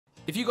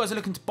if you guys are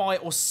looking to buy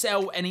or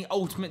sell any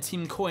Ultimate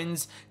Team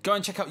coins, go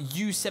and check out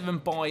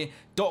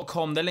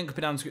u7buy.com. The link will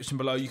be down in the description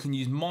below. You can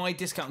use my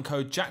discount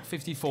code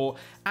Jack54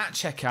 at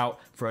checkout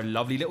for a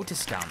lovely little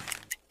discount.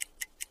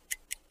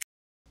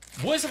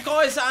 What's up,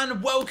 guys,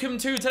 and welcome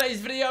to today's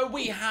video.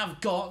 We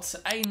have got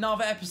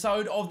another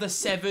episode of the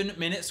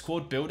 7-Minute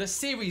Squad Builder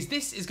series.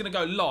 This is going to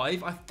go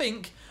live, I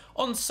think,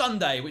 on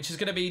Sunday, which is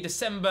going to be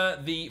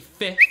December the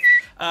 5th.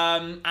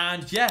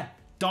 And yeah,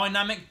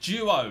 Dynamic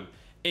Duo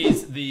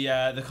is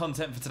the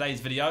content for today's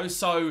video.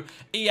 So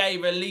EA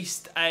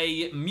released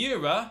a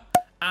Miura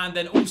and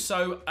then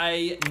also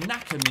a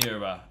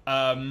Nakamura.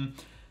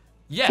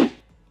 Yeah,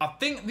 I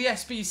think the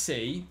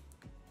SBC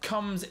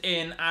comes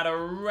in at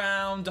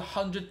around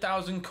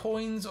 100,000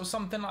 coins or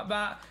something like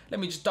that. Let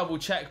me just double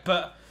check.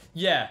 But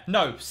yeah,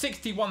 no,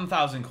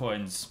 61,000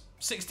 coins.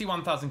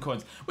 61,000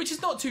 coins, which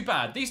is not too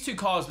bad. These two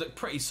cars look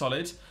pretty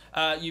solid.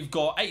 You've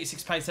got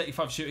 86 pace,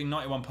 85 shooting,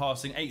 91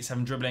 passing,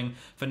 87 dribbling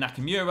for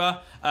Nakamura.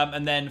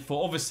 And then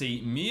for,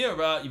 obviously,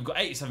 Miura, you've got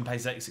 87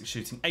 pace, 86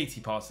 shooting,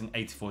 80 passing,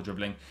 84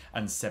 dribbling,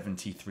 and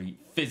 73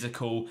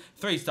 physical.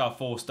 3-star,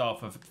 4-star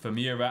for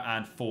Miura,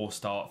 and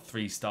 4-star,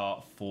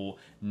 3-star for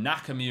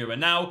Nakamura.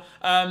 Now,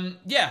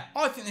 yeah,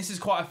 I think this is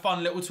quite a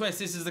fun little twist.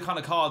 This is the kind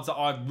of cards that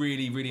I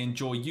really, really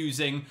enjoy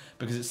using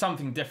because it's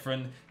something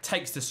different,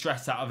 takes the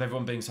stress out of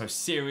everyone being so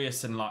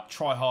serious and like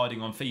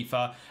try-harding on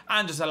FIFA,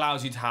 and just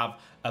allows you to have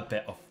a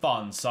bit of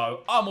fun. So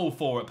I'm all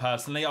for it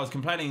personally. I was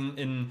complaining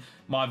in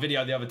my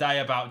video the other day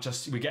about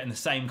just we're getting the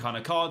same kind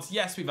of cards.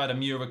 Yes, we've had a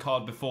Miura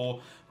card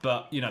before,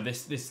 but you know,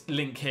 this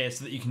link here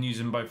so that you can use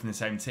them both in the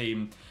same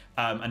team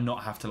and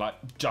not have to like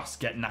just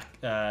get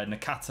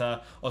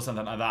Nakata or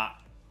something like that.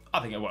 I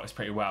think it works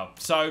pretty well.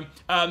 So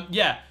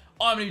yeah,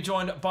 I'm going to be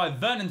joined by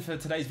Vernon for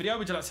today's video.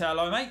 Would you like to say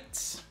hello,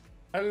 mate?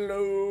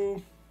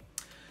 Hello.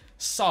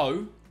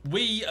 So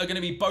we are going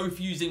to be both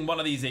using one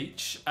of these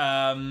each,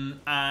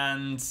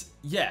 and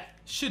yeah,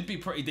 should be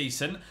pretty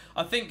decent.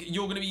 I think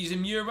you're going to be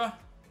using Miura,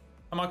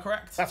 am I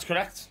correct? That's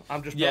correct.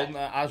 I'm just building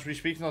as we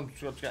speak, I'm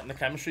just getting the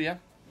chemistry, yeah.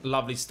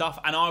 Lovely stuff.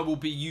 And I will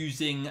be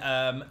using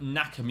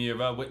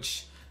Nakamura,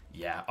 which,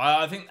 yeah,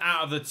 I think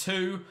out of the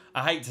two,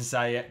 I hate to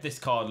say it, this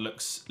card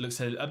looks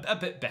a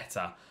bit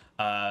better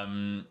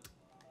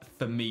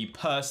for me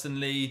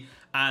personally.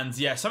 And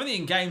yeah, some of the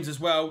in-games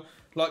as well,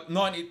 like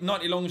 90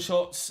 long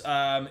shots,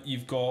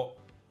 you've got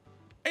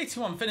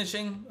 81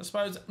 finishing, I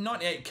suppose,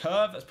 98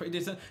 curve, that's pretty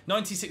decent,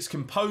 96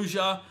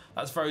 composure,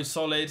 that's very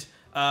solid.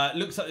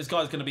 Looks like this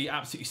guy's going to be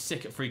absolutely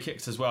sick at free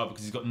kicks as well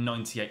because he's got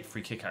 98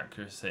 free kick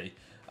accuracy,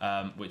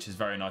 which is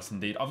very nice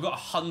indeed. I've got a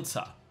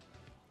Hunter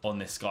on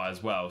this guy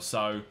as well,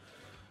 so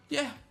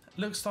yeah,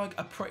 looks like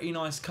a pretty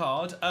nice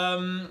card.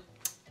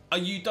 Are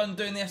you done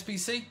doing the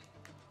SBC?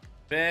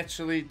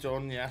 Virtually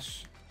done,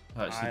 yes.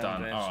 Virtually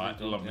done,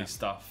 alright, lovely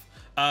stuff.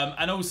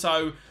 And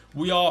also,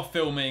 we are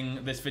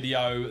filming this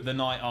video the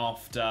night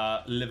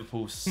after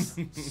Liverpool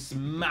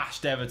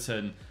smashed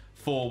Everton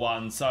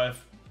 4-1. So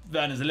if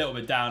Werner's a little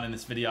bit down in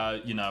this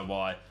video, you know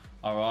why.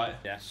 All right?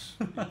 Yes.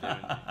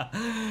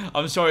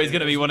 I'm sure he's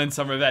going to be wanting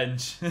some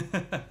revenge.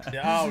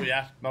 Yeah, oh,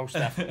 yeah. Most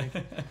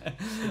definitely.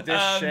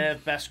 This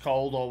best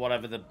cold or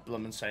whatever the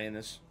blooming saying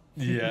is.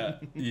 Yeah,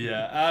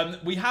 yeah.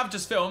 We have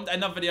just filmed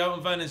another video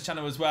on Vernon's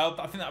channel as well.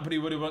 I think that probably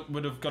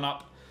would have gone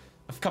up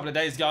a couple of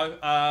days ago.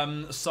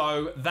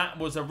 So that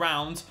was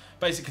around,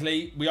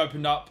 basically we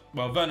opened up,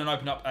 well, Vernon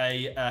opened up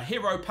a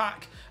hero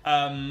pack,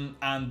 and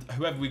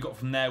whoever we got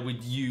from there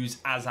we'd use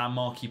as our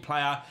marquee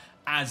player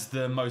as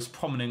the most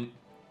prominent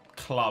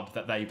club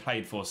that they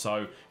played for.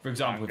 So for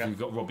example, if we've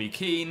got Robbie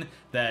Keane,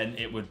 then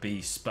it would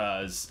be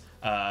Spurs.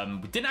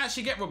 We didn't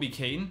actually get Robbie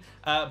Keane,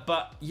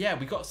 but yeah,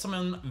 we got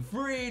someone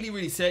really,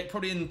 really sick,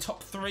 probably in the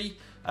top 3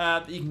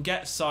 that you can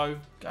get. So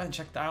go and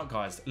check that out,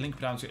 guys. Link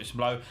down in the description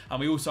below. And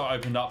we also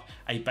opened up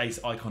a base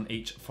icon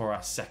each for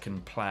our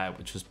second player,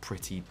 which was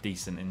pretty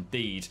decent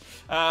indeed.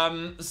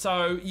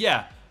 So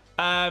yeah,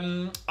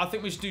 I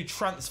think we should do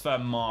transfer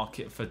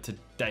market for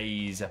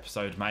today's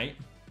episode, mate.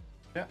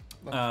 Yeah,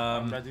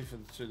 I'm ready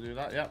to do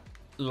that. Yeah.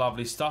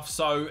 Lovely stuff.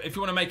 So if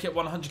you want to make it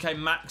 100k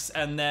max,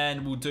 and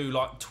then we'll do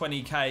like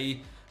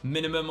 20k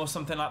minimum or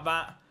something like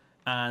that,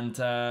 and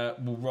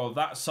we'll roll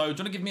that. So do you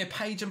want to give me a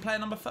page and player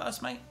number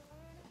first, mate?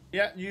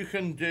 Yeah, you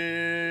can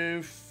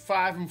do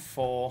 5 and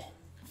 4.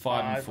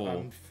 5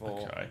 and 4.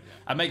 Okay. Yeah.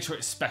 And make sure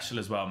it's special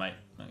as well, mate.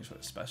 Make sure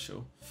it's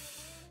special.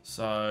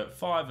 So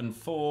 5 and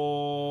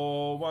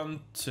 4. 1,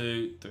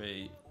 2,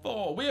 3,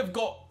 4. We have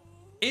got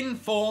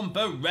Inform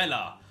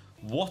Barella.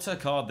 What a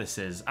card this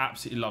is.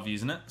 Absolutely love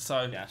using it.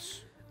 So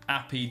yes,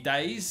 happy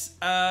days.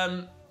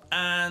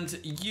 And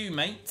you,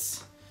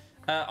 mate,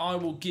 I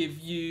will give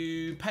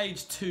you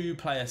page 2,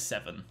 player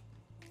 7.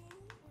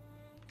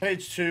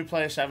 Page 2,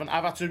 player 7.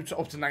 I've had to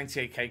up to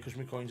 98k because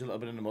my coin's a little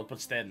bit in the mud, but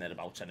staying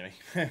thereabouts anyway.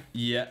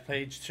 Yeah.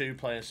 Page 2,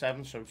 player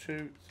 7. So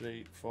 2,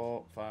 3,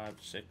 4, 5,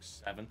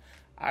 6, 7.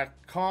 I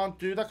can't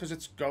do that because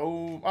it's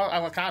go.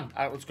 Oh, I can.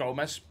 It's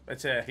Gomez.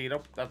 It's a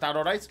hero. Is that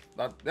all right?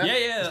 Yeah,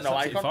 that's no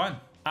absolutely fine.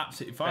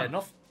 Absolutely fine. Fair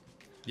enough.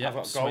 Yeah, I've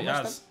got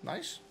Gomez then.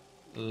 Nice.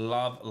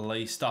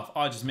 Lovely stuff.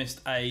 I just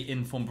missed a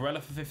informed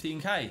Barella for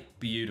 15k.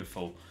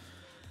 Beautiful.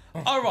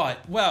 All right,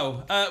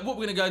 well, what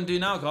we're going to go and do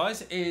now,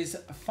 guys, is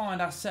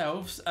find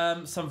ourselves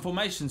some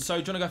formations.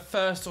 So do you want to go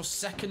first or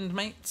second,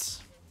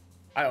 mates?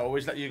 I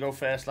always let you go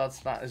first, lads.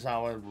 That is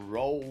our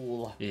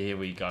role. Here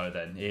we go,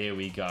 then. Here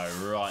we go.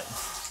 Right.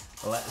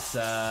 Let's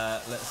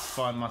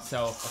find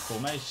myself a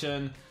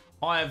formation.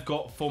 I have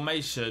got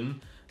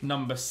formation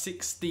number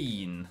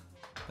 16.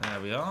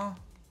 There we are.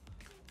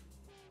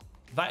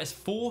 That is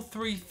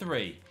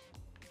 4-3-3.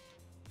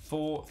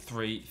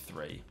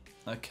 4-3-3.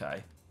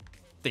 Okay.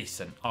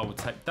 Decent. I will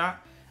take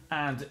that.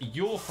 And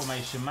your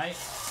formation, mate,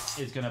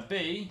 is going to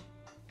be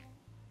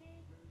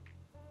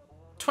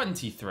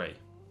 23. I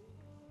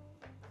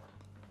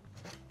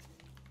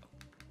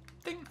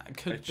think that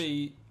could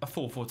be a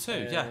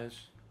 4-4-2. Yeah.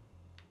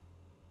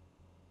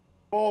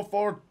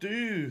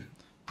 4-4-2.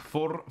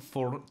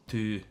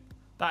 4-4-2.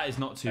 That is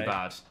not too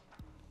bad.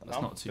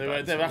 That's not too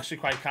bad. They were actually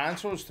quite kind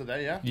to us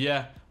today, yeah?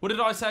 Yeah. What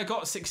did I say? I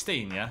got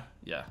 16, yeah?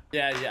 Yeah.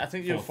 Yeah. I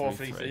think you were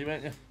 4-3-3,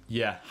 weren't you?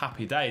 Yeah,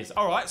 happy days.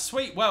 All right,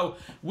 sweet. Well,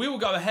 we will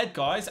go ahead,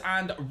 guys,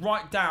 and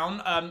write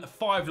down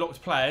 5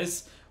 locked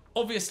players.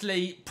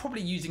 Obviously,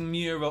 probably using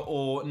Miura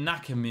or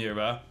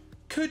Nakamura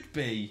could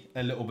be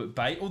a little bit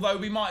bait, although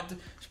we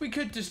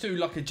could just do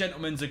like a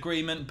gentleman's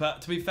agreement,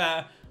 but to be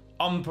fair,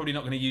 I'm probably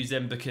not going to use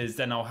them because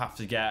then I'll have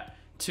to get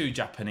 2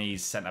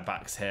 Japanese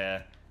centre-backs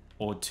here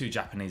or 2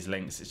 Japanese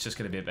links. It's just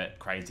going to be a bit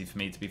crazy for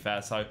me, to be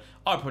fair, so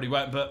I probably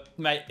won't. But,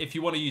 mate, if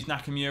you want to use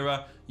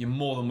Nakamura, you're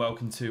more than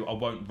welcome to. I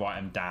won't write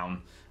him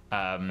down.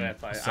 I'm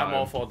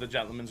all for the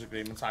gentleman's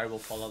agreement. I will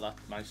follow that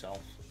myself.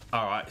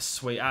 All right,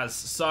 sweet as.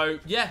 So,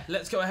 yeah,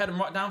 let's go ahead and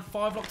write down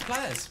 5 locked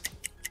players.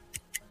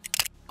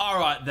 All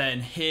right, then,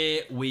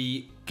 here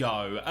we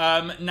go.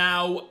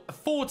 Now,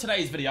 for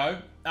today's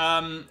video,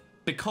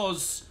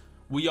 because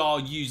we are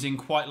using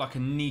quite like a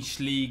niche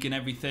league and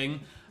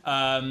everything,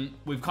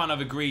 we've kind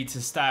of agreed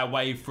to stay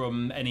away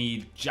from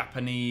any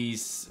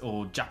Japanese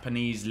or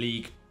Japanese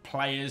league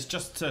players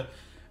just to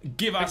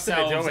give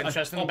ourselves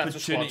an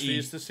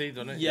opportunity to see,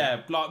 doesn't it?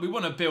 Yeah, like we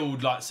want to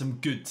build like some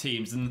good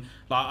teams, and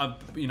like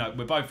you know,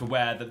 we're both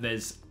aware that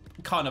there's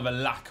kind of a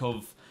lack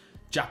of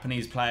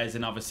Japanese players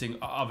in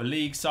other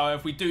leagues. So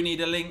if we do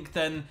need a link,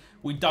 then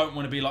we don't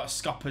want to be like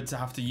scuppered to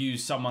have to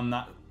use someone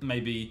that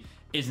maybe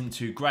isn't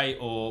too great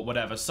or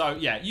whatever. So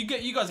yeah, you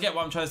guys get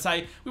what I'm trying to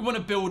say. We want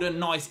to build a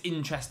nice,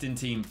 interesting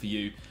team for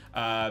you,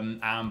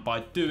 and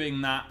by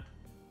doing that,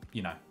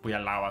 you know, we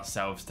allow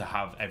ourselves to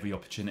have every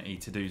opportunity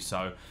to do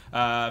so.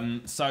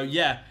 So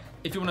yeah,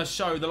 if you want to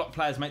show the lock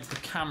players, mate, to the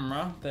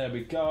camera, there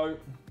we go.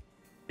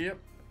 Yep.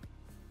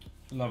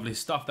 Lovely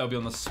stuff. They'll be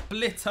on the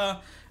splitter,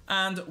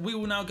 and we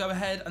will now go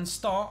ahead and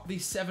start the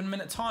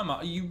 7-minute timer.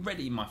 Are you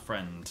ready, my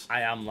friend?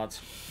 I am,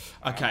 lads.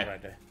 Okay. I'm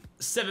ready.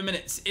 7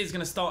 minutes is going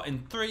to start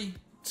in 3,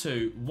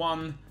 2,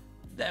 1.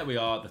 There we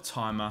are. The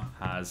timer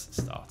has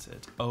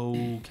started.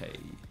 Okay.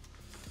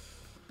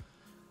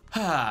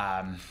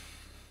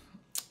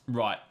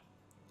 Right.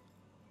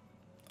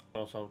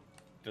 Also,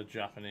 the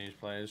Japanese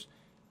players.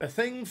 The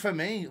thing for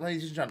me,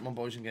 ladies and gentlemen,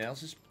 boys and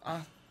girls, is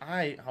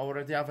I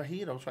already have a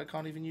hero, so I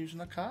can't even use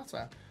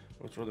Nakata,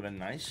 which would have been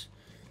nice.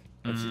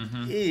 But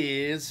it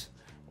is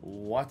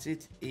what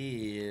it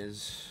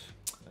is.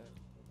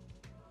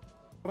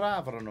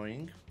 Rather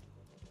annoying.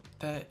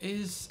 There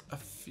is a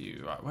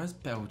few. Right, where's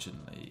Belgian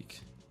League?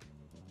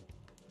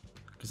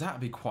 Because that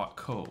would be quite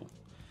cool.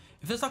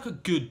 If there's like a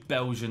good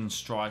Belgian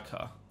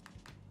striker.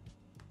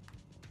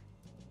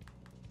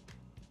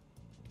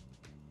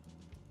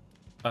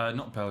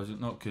 Not Belgian,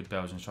 not good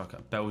Belgian striker.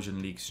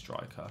 Belgian League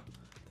striker.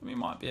 Then we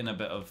might be in a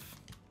bit of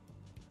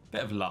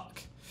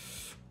luck.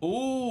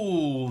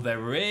 Oh,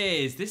 there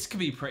is. This could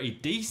be pretty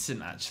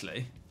decent,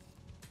 actually.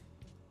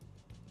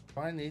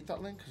 I need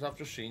that link because I've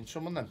just seen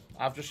someone. Then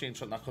I've just seen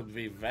something that could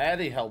be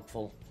very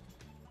helpful.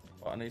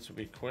 But I need to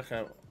be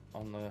quicker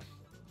on the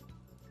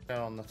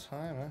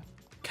timer.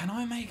 Can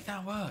I make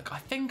that work? I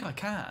think I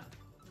can.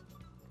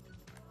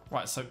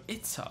 Right, so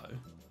Ito.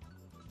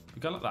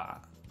 We go like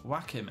that.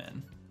 Whack him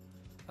in.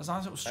 That's a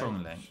nice little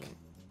strong link.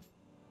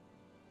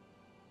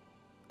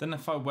 Then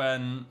if I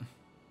went...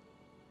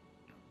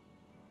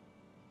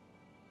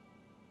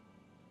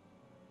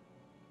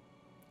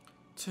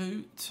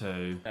 Two.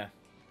 Yeah.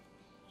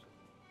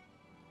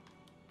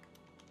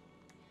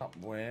 That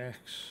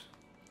works.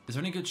 Is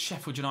there any good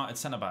Sheffield United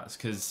centre-backs?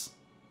 Because...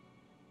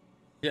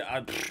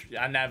 Yeah,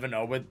 I never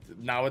know.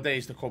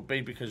 Nowadays there could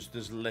be, because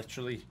there's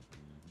literally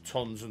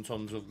tons and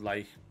tons of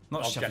like...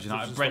 Not Sheffield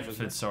United,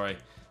 Brentford, sorry.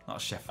 Not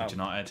Sheffield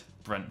United,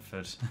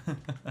 Brentford.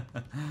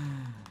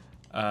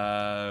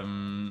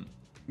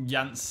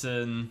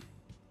 Janssen,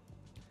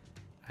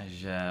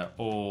 Ager,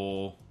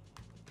 or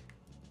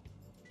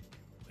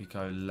we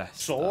go Leicester.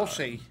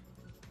 Saucy.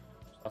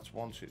 That's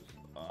one, two.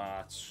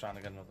 It's trying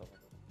to get another one,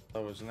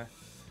 though, isn't it?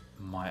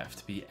 Might have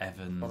to be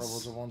Evans. What I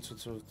would have wanted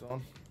to have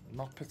done.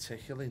 Not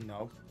particularly,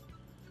 no.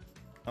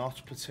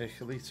 Not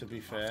particularly, to be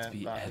fair. Have to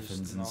be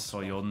Evans and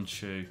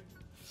Soyuncu.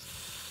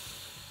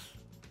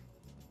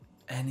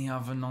 Any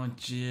other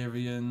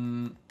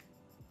Nigerian?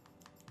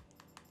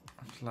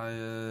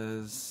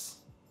 Players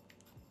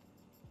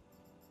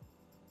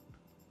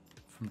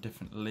from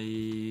different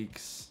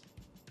leagues.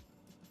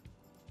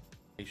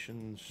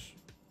 Nations.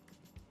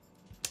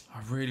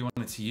 I really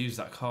wanted to use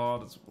that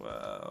card as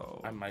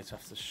well. I might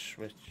have to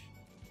switch.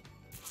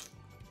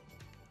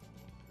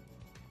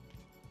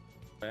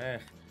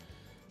 There.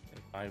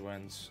 If I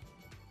went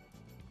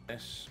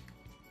this.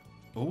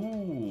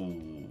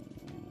 Ooh.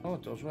 Oh,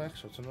 it does work,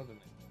 so it's another name.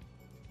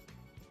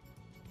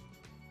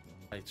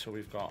 Right, so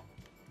we've got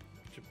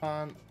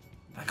Japan.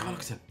 That guy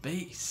looks a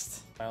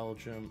beast.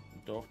 Belgium,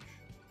 Dutch.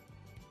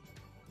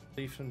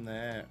 3 from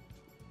there.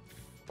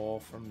 4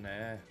 from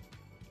there.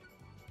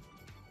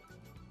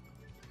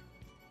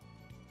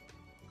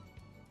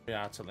 We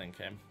had to link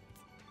him.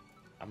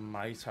 I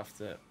might have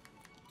to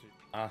do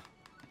that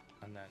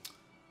and then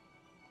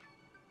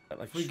get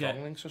like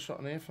strong links or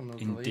something here from the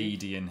league.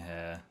 Indeedy in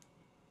here.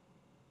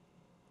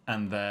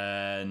 And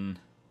then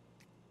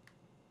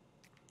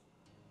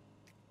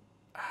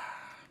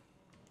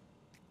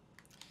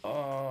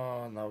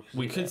oh no.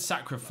 We could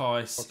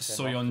sacrifice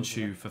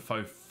Soyuncu for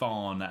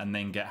Fofana and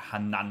then get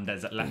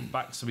Hernandez at left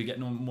back so we get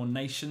more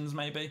nations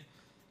maybe.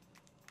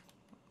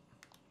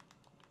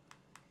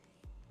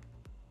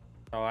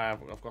 Oh,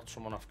 I've got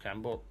someone off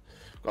cam, but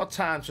I've got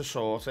time to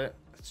sort it.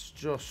 It's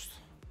just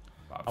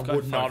I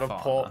would not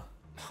have put.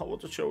 I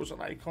would have chosen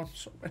icon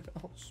somewhere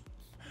else.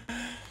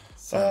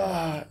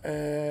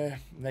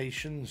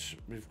 Nations.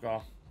 We've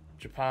got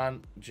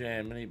Japan,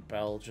 Germany,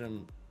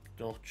 Belgium,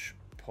 Dutch,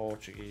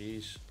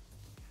 Portuguese.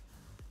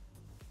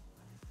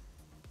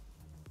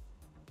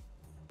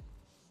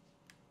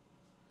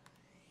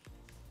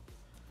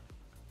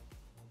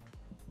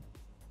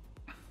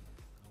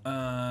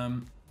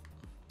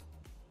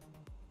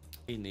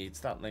 He needs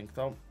that link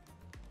though.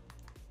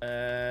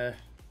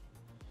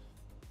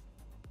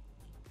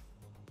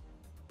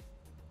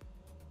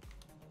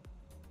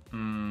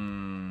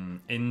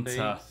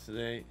 Inter.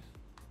 Three.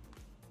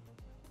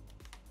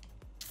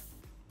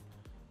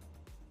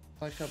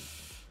 Like a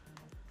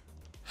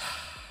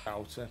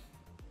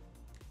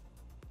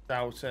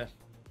Doubter.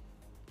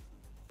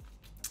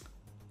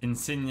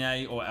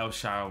 Insigne or El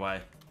Shaarawy? I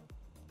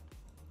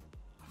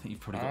think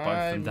you've probably got both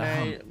of them down.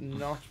 I may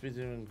not be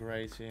doing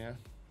great here.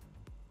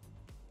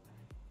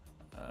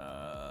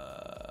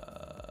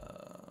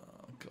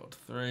 God,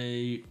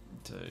 3,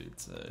 2,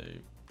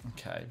 2.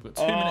 Okay, we've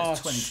got 2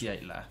 minutes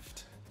 28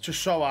 left.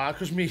 Just so hard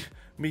because me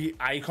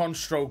icon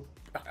stroke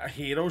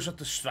heroes at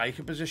the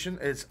striker position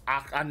is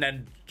and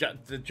then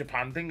the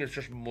Japan thing is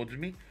just mudding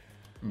me.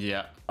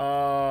 Yeah.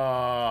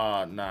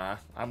 Nah,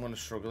 I'm gonna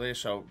struggle here.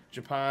 So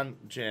Japan,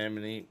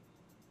 Germany,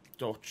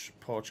 Dutch,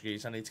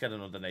 Portuguese. I need to get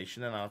another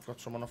nation, and I've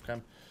got someone off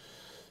cam.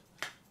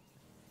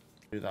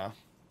 Do that.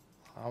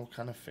 How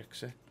can I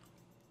fix it?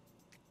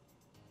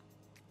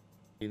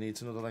 He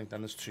needs another link.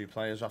 Then there's 2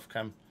 players off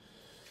cam.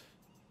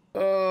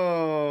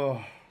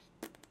 Oh.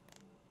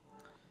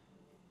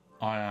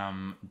 I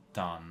am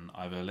done,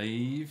 I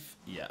believe.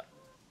 Yeah.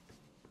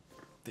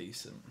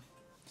 Decent.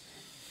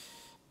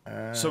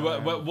 So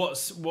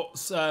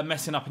what's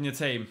messing up in your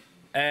team?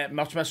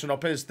 What's messing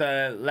up is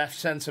the left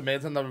centre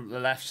mid and the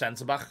left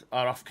centre back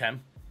are off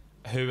chem.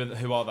 Who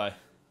are they?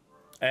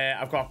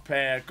 I've got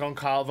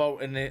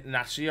Goncalvo,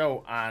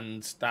 Ignacio,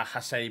 and the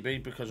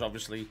Hasebe because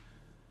obviously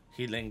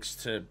he links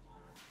to.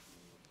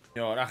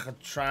 You know, I could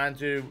try and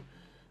do.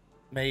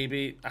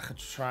 Maybe I could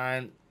try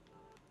and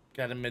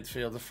get a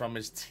midfielder from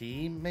his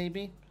team.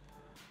 Maybe.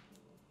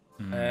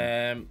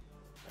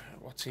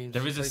 What team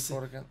does he play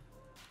for again?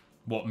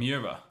 What,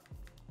 Miura?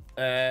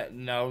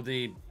 No,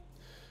 the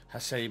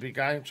Hasebe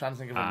guy. I'm trying to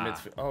think of a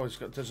midfield. Oh,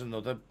 there's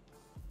another.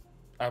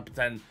 But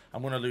then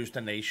I'm going to lose the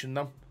nation,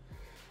 though.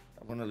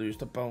 I'm going to lose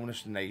the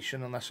bonus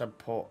nation unless I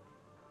put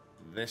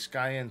this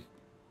guy in.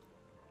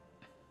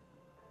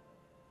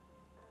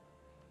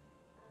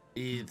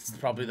 It's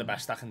probably the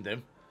best I can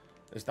do.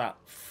 Is that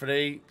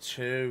 3,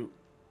 2,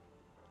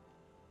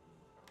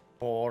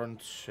 4, and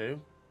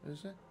 2?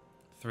 Is it?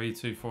 3,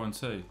 2, 4, and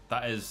 2.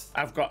 That is.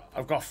 I've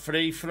got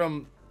 3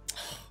 from.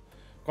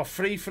 Got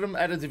 3 from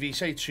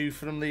Eredivisie, 2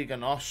 from Liga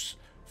NOS,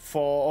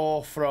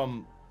 4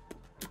 from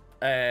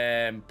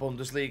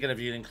Bundesliga if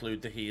you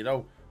include the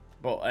hero,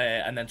 but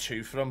and then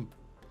 2 from.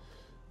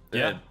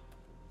 Yeah.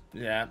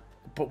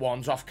 But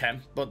 1's off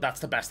chem, but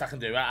that's the best I can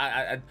do.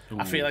 I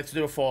feel like to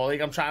do a 4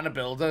 league. I'm trying to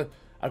build a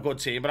good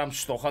team, but I'm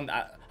stuck on.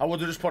 I would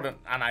have just put an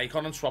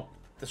icon and swapped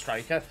the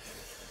striker.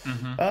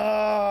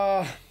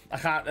 I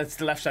can't. It's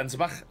the left centre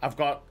back. I've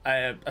got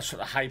a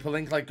sort of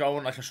hyperlink, like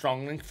going like a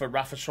strong link for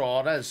Rafa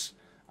Suarez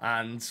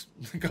and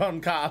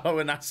Goncalvo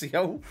and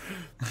Ignacio.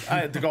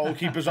 The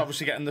goalkeeper's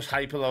obviously getting this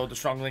hyperload, the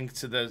strong link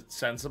to the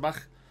centre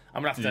back.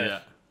 I'm gonna have to. Yeah.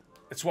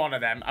 It's one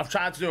of them. I've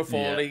tried to do a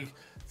 4 league.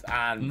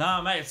 And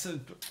no, mate,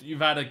 you've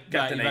had a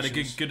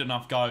good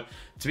enough go.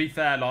 To be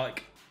fair,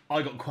 like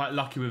I got quite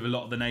lucky with a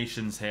lot of the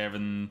nations here,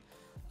 and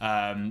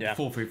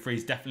 4-3-3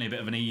 is definitely a bit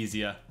of an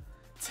easier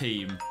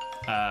team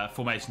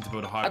formation to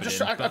build a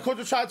hybrid. I could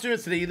have tried to do a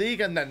 3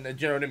 league, and then do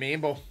you know what I mean?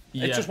 But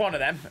it's just one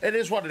of them. It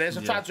is what it is.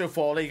 I've tried to do a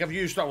 4 league. I've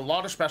used a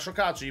lot of special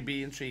cards, so you'd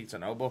be intrigued to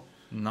know. But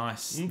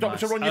Nice. Do you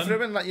want me to run you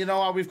through and let you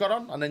know how we've got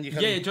on, and then you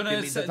can. Yeah, do you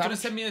want to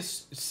send me a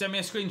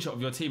screenshot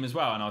of your team as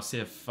well, and I'll see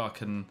if I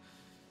can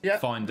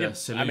find a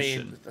solution. I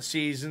mean, a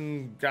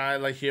seasoned guy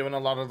like you and a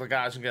lot of the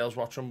guys and girls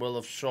watching will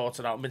have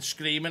sorted out, been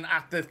screaming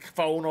at the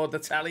phone or the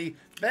telly.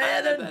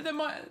 There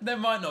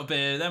might not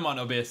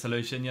be a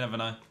solution. You never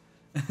know.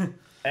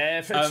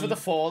 If it's for the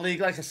 4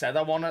 league, like I said,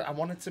 I want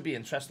it to be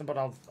interesting, but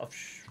I've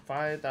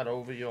fired that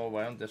over your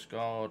way on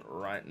Discord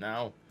right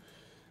now.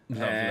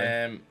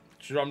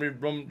 Do you want to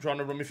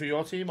run me through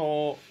your team,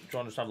 or do you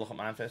want to just have a look at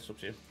mine first? It's up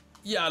to you.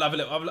 Yeah, I'll have a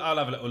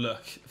little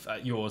look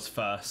at yours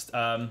first.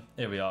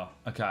 Here we are.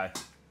 Okay.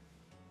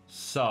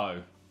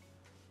 So.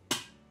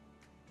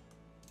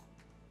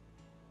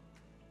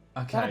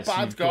 Okay. Not a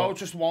bad goal.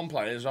 Just one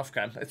player's off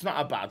game. It's not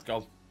a bad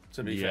goal,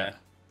 to be fair.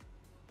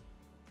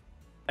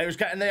 It was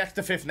getting the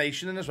extra fifth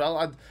nation in as well.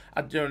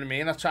 I do you know what I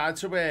mean? I tried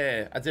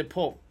to. I did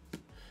put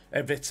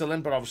Witzel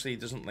in, but obviously he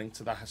doesn't link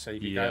to that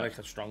Hasabi guy like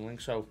a strong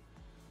link. So.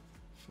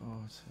 40.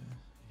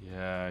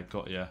 Yeah,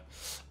 got you.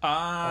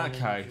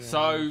 Okay,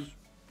 so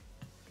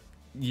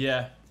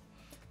yeah.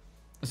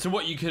 So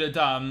what you could have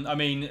done, I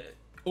mean,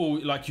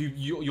 like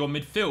your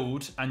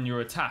midfield and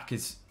your attack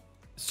is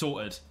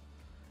sorted.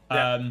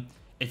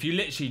 If you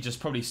literally just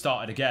probably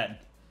started again.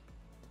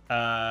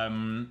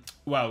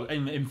 Well,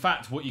 in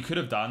fact, what you could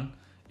have done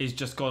is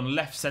just gone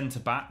left centre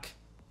back,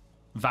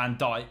 Van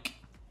Dijk,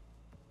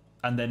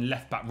 and then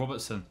left back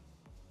Robertson,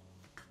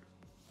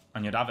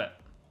 and you'd have it.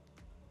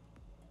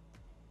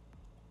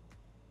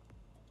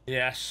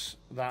 Yes,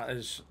 that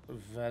is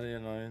very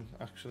annoying,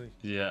 actually.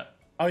 Yeah.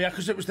 Oh yeah,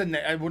 because it was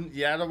I wouldn't.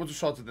 Yeah, that would have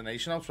sorted the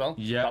nation out as well.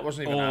 Yeah. That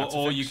wasn't even.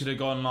 Or you could have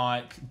gone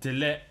like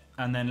Delit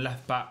and then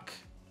left back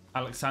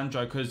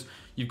Alexandro, because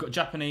you've got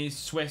Japanese,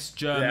 Swiss,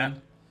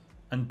 German,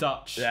 and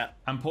Dutch,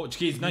 and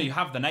Portuguese. No, you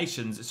have the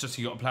nations. It's just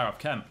you got a player off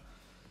Chem.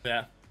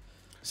 Yeah.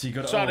 So you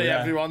got. Sorry,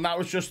 everyone. That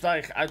was just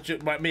like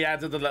my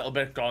head had a little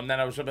bit gone. Then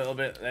I was a little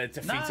bit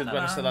defeated when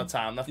I still had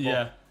time.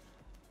 Yeah.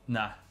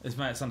 Nah, it's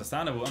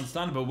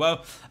understandable.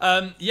 Well,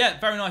 yeah,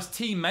 very nice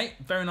team, mate.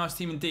 Very nice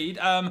team indeed.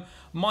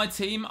 My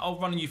team, I'll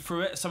run you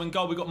through it. So in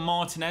goal, we've got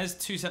Martinez,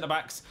 2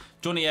 centre-backs,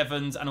 Johnny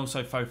Evans, and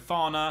also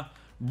Fofana.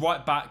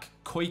 Right back,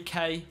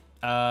 Koike.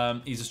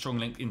 He's a strong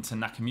link into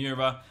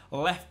Nakamura.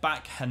 Left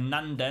back,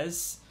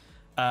 Hernandez.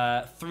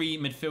 3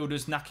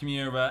 midfielders,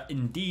 Nakamura,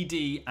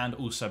 Ndidi, and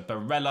also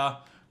Barella.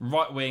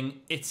 Right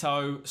wing,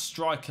 Ito.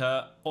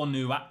 Striker,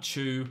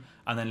 Onuachu.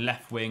 And then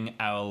left wing,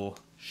 El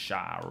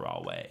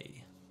Shaarawy.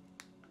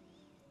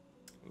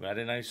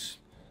 Very nice.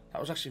 That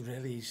was actually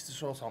really easy to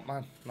sort out,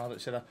 man. Now that you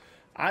said that.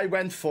 I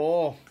went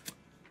for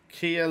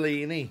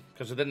Chiellini,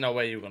 because I didn't know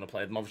where you were going to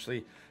play them,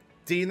 obviously.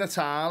 Di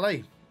Natale,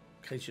 in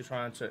case you're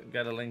trying to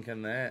get a link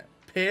in there.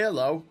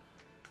 Pirlo,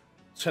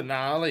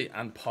 Tonali,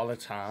 and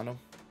Politano.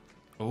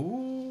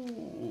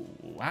 Ooh,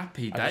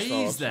 happy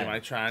days then. I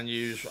might try and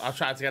use. I'll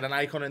try to get an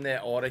icon in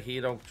there or a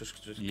hero,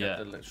 just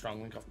get the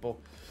strong link off. But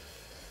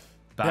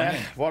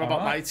what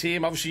about my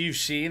team? Obviously, you've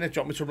seen it. Do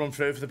you want me to run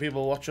through for the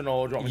people watching,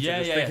 or do you want me to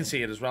just they can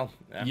see it as well?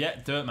 Yeah,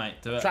 do it, mate.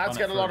 Do it. Tried to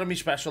get a lot of my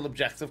special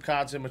objective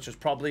cards in, which is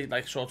probably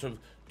like sort of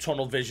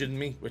tunnel vision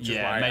me, which is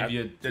why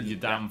maybe you're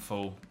damn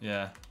full.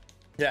 Yeah.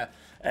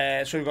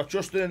 So we've got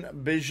Justin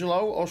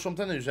Bigelow or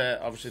something, who's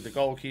obviously the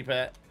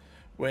goalkeeper.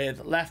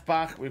 With left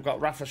back, we've got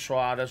Rafa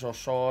Suarez or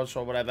Swords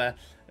or whatever.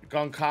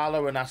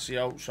 Goncalo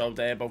Inacio, so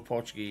they're both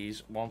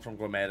Portuguese. One from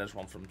Guimarães,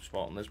 one from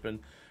Sporting Lisbon.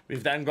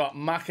 We've then got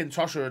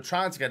McIntosh, who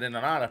tried to get in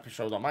on our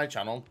episode on my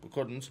channel, but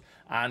couldn't.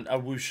 And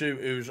Owusu,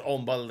 who's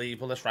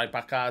unbelievable. This right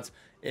back card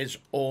is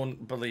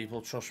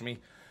unbelievable, trust me.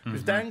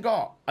 We've then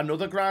got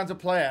another grinder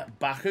player,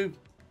 Baku.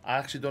 I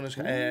actually done his...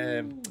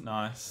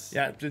 nice.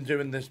 Yeah, been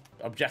doing this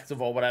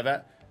objective or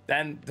whatever.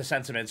 Then the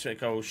centre mid, so it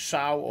goes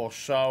Sao or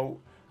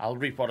So. I'll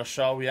reap what a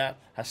So, yeah.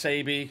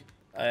 Hasabi,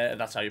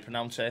 that's how you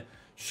pronounce it.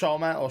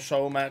 Soma or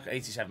Soma,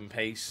 87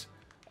 pace.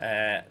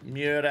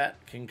 Miura,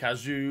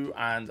 Kinkazu,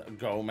 and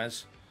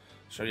Gomez.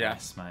 So yeah,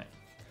 nice, mate.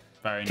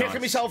 Very nice.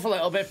 Kicking myself a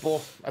little bit,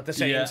 but at the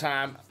same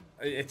time,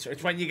 it's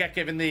when you get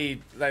given the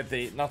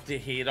not the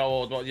hero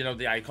or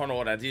the icon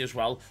already as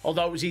well.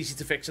 Although it was easy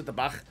to fix at the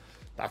back,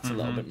 that's a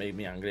little bit made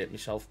me angry at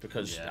myself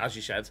because, as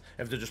you said,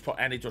 if they just put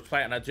any Dutch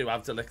player, and I do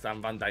have De Ligt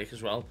and Van Dijk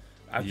as well,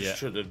 I just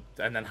should have,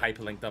 and then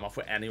hyperlinked them off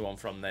with anyone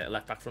from their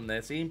left back from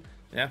their team.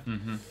 Yeah.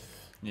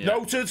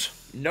 Noted.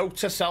 Note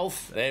to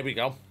self. There we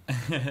go.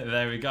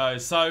 There we go.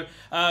 So,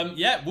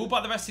 we'll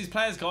buy the rest of these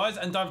players, guys,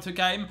 and dive into a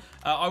game.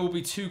 I will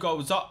be 2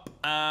 goals up.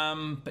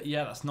 But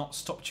yeah, that's not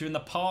stopped you in the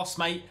past,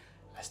 mate.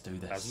 Let's do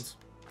this.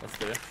 Let's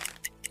do it.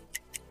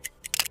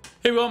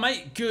 Here we are,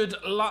 mate. Good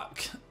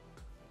luck.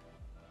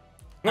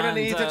 We're going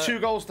to need the 2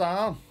 goals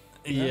down.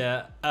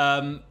 Yeah.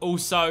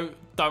 Also,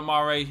 don't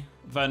worry.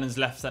 Vernon's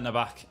left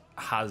centre-back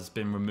has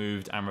been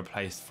removed and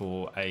replaced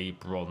for a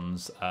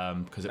bronze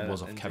because it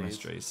was off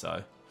chemistry.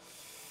 So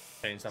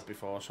changed that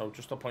before, so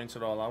just to point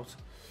it all out.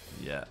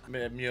 Yeah,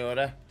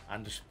 Miura,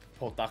 and just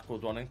put that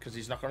good one in because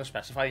he's not going to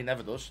specify. He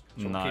never does.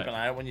 So keep an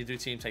eye out when you do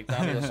team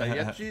takedown. He'll say,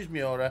 "Yeah, choose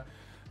Miura,"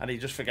 and he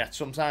just forgets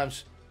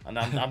sometimes. And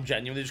I'm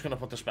genuinely just going to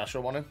put the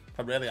special one in.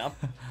 I really am.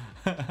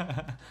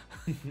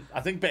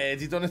 I think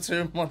Birdie done it to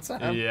him one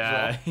time.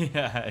 Yeah, so.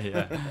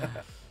 yeah.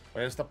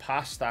 Where's the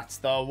pass? That's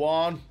the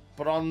one.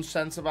 Bronze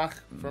centre back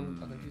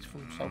from, I think he's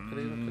from South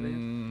Korea.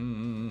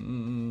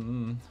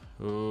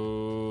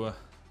 Ooh.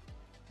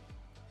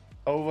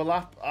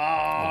 Overlap.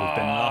 We've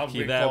been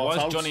lucky there.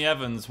 Why is Johnny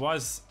Evans? Why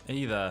is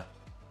he there?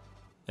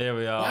 Here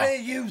we are. Why are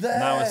you there?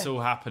 Now it's all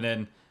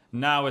happening.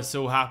 Now it's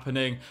all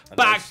happening.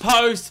 Back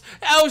post.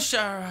 El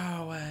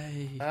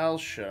Shaarawy. El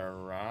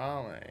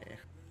Shaarawy.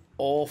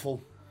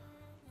 Awful.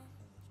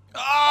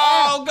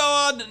 Oh,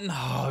 God.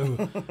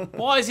 No.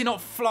 Why is he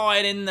not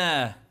flying in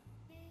there?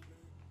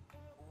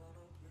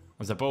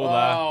 There's a ball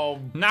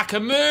there.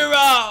 Nakamura.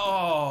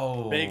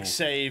 Oh. Big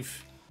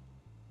save.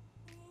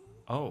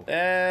 Oh.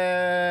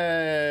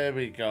 There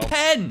we go.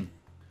 Pen.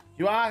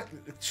 You are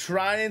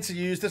trying to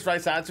use this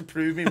right side to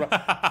prove me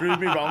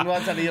wrong,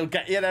 lads, and he'll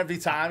get you every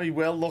time. He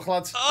will. Look,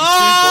 lads.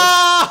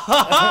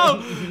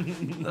 Oh!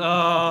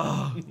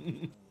 Oh.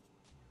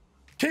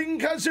 King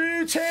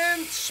Kazoo,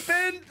 tin,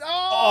 spin.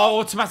 Oh,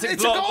 automatic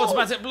block.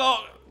 Automatic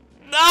block.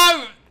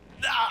 No.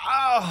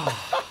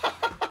 Oh.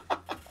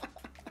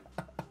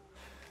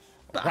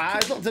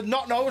 Rydell. Did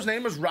not know his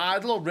name was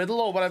Rydell or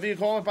Riddle or whatever you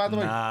call it, by the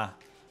way. Nah.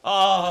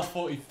 Oh,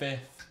 45th.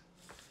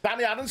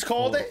 Danny Adams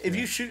called it. If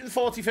you shoot in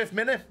 45th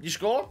minute, you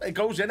score. It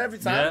goes in every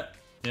time.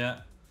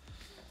 Yeah.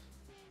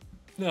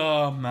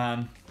 Oh,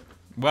 man.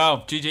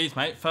 Well, GG's,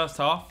 mate. First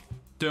half.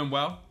 Doing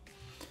well.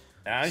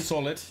 Aye.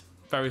 Solid.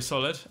 Very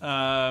solid.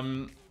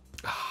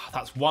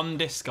 That's one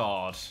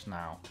discard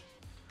now.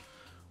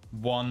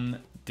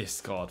 One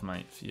discard,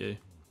 mate, for you.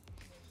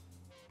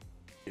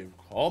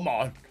 Come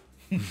on.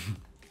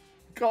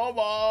 Come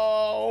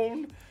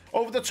on.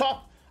 Over the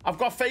top. I've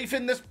got faith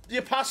in this.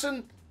 You're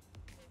passing.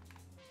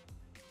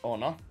 Oh,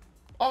 no.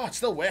 Oh, it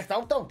still worked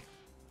out, though.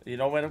 You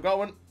know where I'm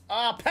going.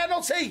 Ah,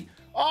 penalty.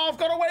 Oh, I've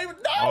got away with...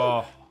 No.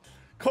 Oh.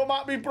 Come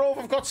at me, bro.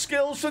 I've got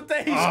skills for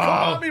days. Oh.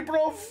 Come at me,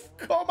 bro.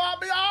 Come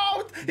at me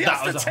out. He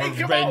has to take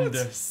him out.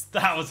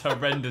 That was a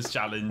horrendous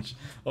challenge,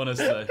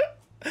 honestly.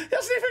 He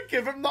hasn't even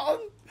given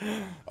nothing.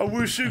 A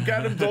wushu,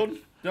 get him done.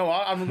 You know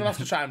what? I'm going to have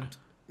to try and...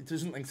 He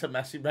doesn't link to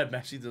Messi, Red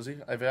Messi, does he?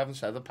 If I haven't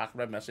said the pack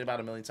Red Messi about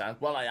a million times.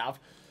 Well, I have.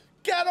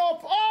 Get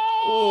up.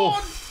 Oh.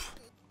 Oof.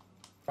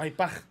 Right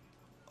back.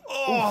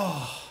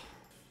 Oh.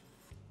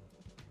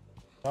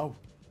 No.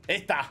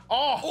 Hit that.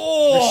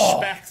 Oh.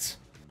 Respect.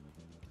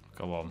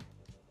 Go on.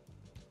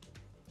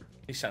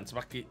 He's centre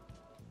back.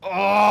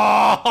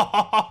 Oh.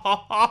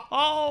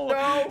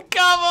 No.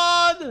 Come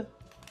on.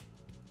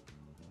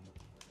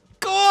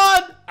 Go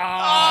on.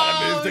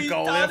 I moved the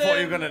goalie. I thought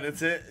you were going to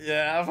hit it.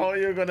 Yeah, I thought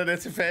you were going to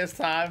hit it first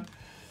time.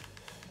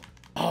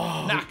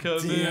 Oh,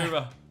 Nakamura.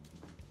 Dear.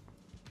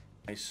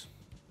 Nice.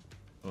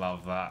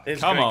 Love that.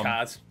 It's Come a great on.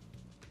 card.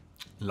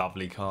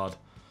 Lovely card.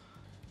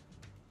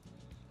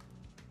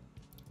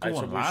 Go Nice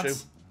on, lads.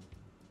 Wushu.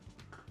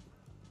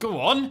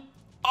 Go on.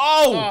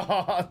 Oh!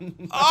 Oh! No.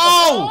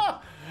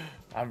 Oh!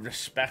 I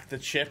respect the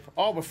chip.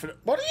 Oh,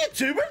 what are you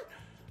doing?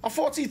 I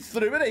thought he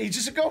threw it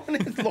ages ago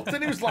and he looked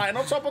and he was lying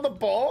on top of the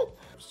ball.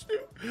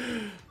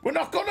 We're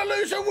not going to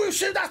lose a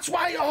Wushu, that's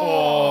why.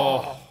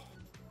 Oh!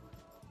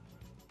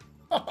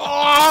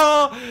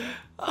 Oh!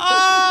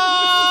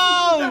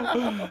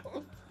 Oh!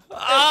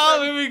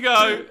 Oh, here we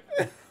go.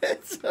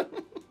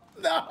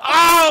 No.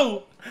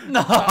 Oh!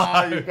 No!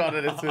 Oh, you got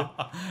it. It's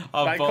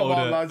Right, come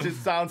on, lads.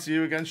 It's down to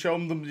you again. Show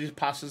them these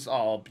passes.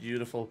 Oh,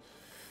 beautiful.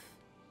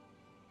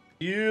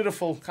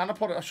 Beautiful. Can I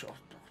put it? I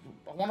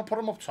want to put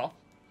him up top.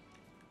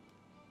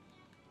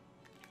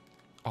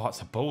 Oh,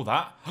 it's a ball,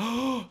 that.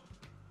 No!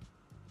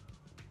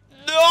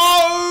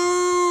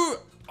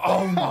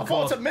 Oh, my I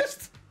thought I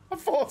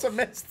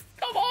missed.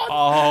 Come on.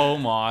 Oh,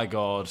 my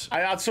God. I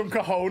had some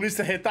cojones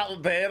to hit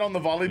that there on the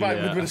volley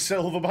with a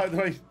silver, by the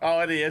way.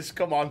 Oh, it is.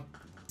 Come on.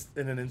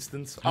 In an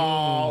instant.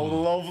 Oh,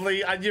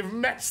 lovely. And you've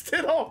messed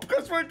it up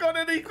because we're going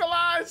to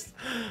equalise.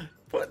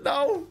 But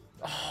no.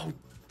 Oh,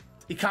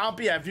 he can't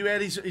be everywhere.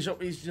 He's,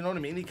 you know what I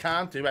mean? He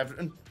can't do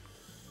everything.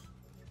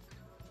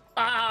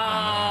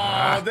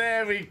 Ah,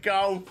 there we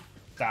go.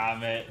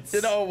 Damn it.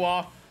 You know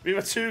what? We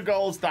were 2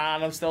 goals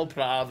down. I'm still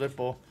proud of it,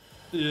 but...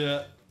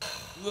 Yeah.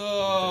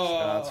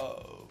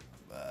 Oh,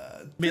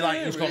 man. My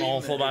lighting's gone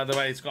awful, by the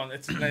way. It's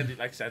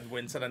like I said,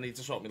 winter. I need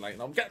to sort my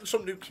lighting. I'm getting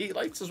some new key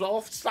lights as well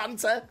off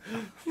Santa.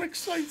 I'm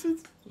excited.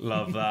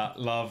 Love that.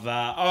 Love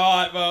that. All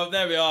right, well,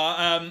 there we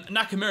are.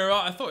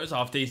 Nakamura, I thought it was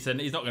half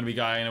decent. He's not going to be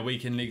going in a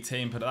weekend league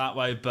team, put it that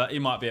way, but he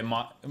might be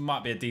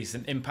a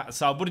decent impact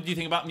sub. What did you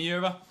think about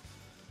Miura?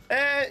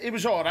 It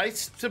was all right,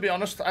 to be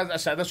honest. As I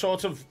said, I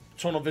sort of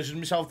tunnel visioned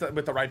myself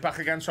with the right back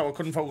again, so I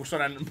couldn't focus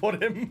on anything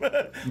but him.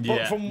 But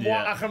from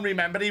what I can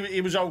remember,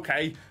 he was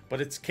okay.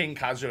 But it's King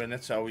Kazu in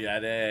it, so yeah,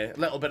 a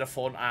little bit of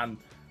fun, and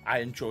I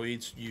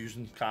enjoyed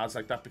using cards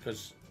like that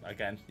because,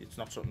 again, it's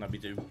not something that we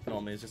do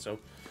normally, is it? So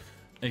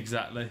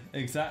exactly.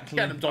 Get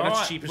them done.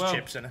 It's cheap as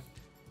chips, innit?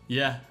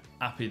 Yeah,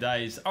 happy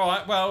days. All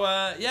right,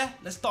 well, yeah,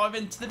 let's dive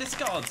into the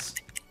discards.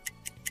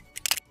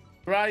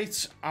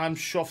 Right, I'm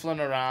shuffling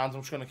around.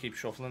 I'm just going to keep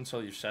shuffling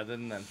until you've said it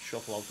and then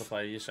shuffle out the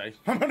player you say.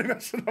 I'm only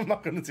messing. I'm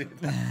not going to do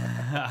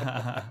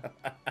that.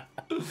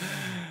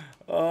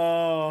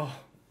 Oh,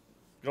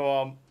 go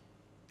on.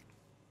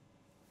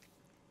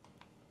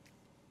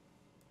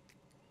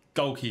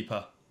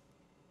 Goalkeeper.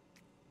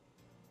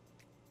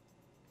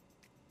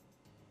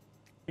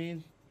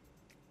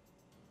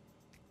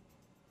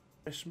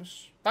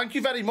 Christmas. Thank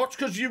you very much,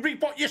 because you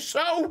reap what you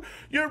sow.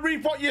 You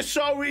reap what you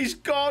sow. He's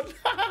gone.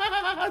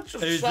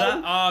 Who's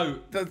that? Oh,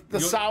 the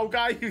sow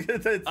guy who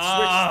switched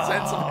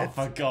sentiment.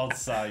 For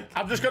God's sake!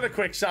 I'm just gonna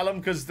quick sell him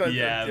because mate,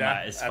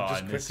 it's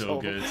fine. It's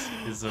all good.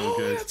 It's all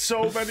good.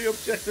 So many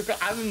objectives,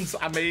 and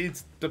I made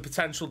the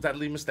potential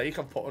deadly mistake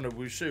of putting a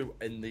Wusu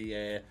in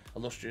the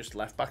illustrious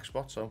left back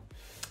spot. So.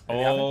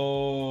 Bold,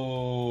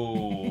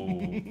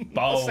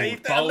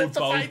 Saved it. Live to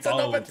fight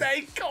another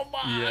day. Come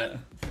on. Yeah,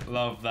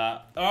 love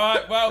that. All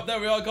right, well, there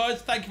we are, guys.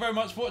 Thank you very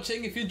much for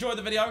watching. If you enjoyed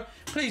the video,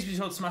 please be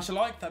sure to smash a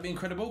like. That'd be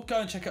incredible. Go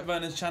and check out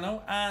Vernon's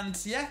channel. And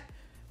yeah,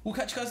 we'll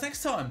catch you guys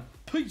next time.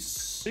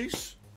 Peace. Peace.